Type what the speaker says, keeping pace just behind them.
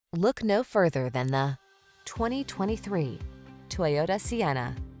Look no further than the 2023 Toyota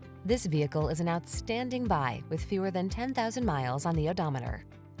Sienna. This vehicle is an outstanding buy with fewer than 10,000 miles on the odometer.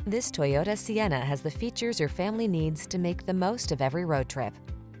 This Toyota Sienna has the features your family needs to make the most of every road trip.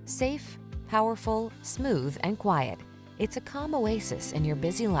 Safe, powerful, smooth, and quiet. It's a calm oasis in your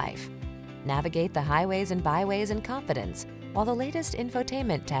busy life. Navigate the highways and byways in confidence, while the latest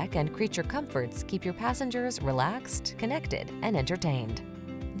infotainment tech and creature comforts keep your passengers relaxed, connected, and entertained.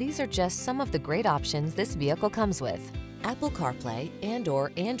 These are just some of the great options this vehicle comes with: Apple CarPlay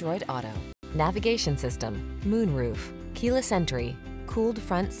and/or Android Auto, navigation system, moonroof, keyless entry, cooled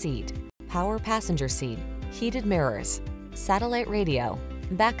front seat, power passenger seat, heated mirrors, satellite radio,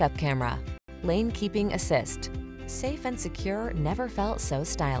 backup camera, lane keeping assist. Safe and secure never felt so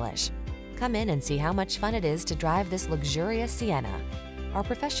stylish. Come in and see how much fun it is to drive this luxurious Sienna. Our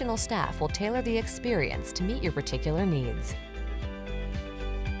professional staff will tailor the experience to meet your particular needs.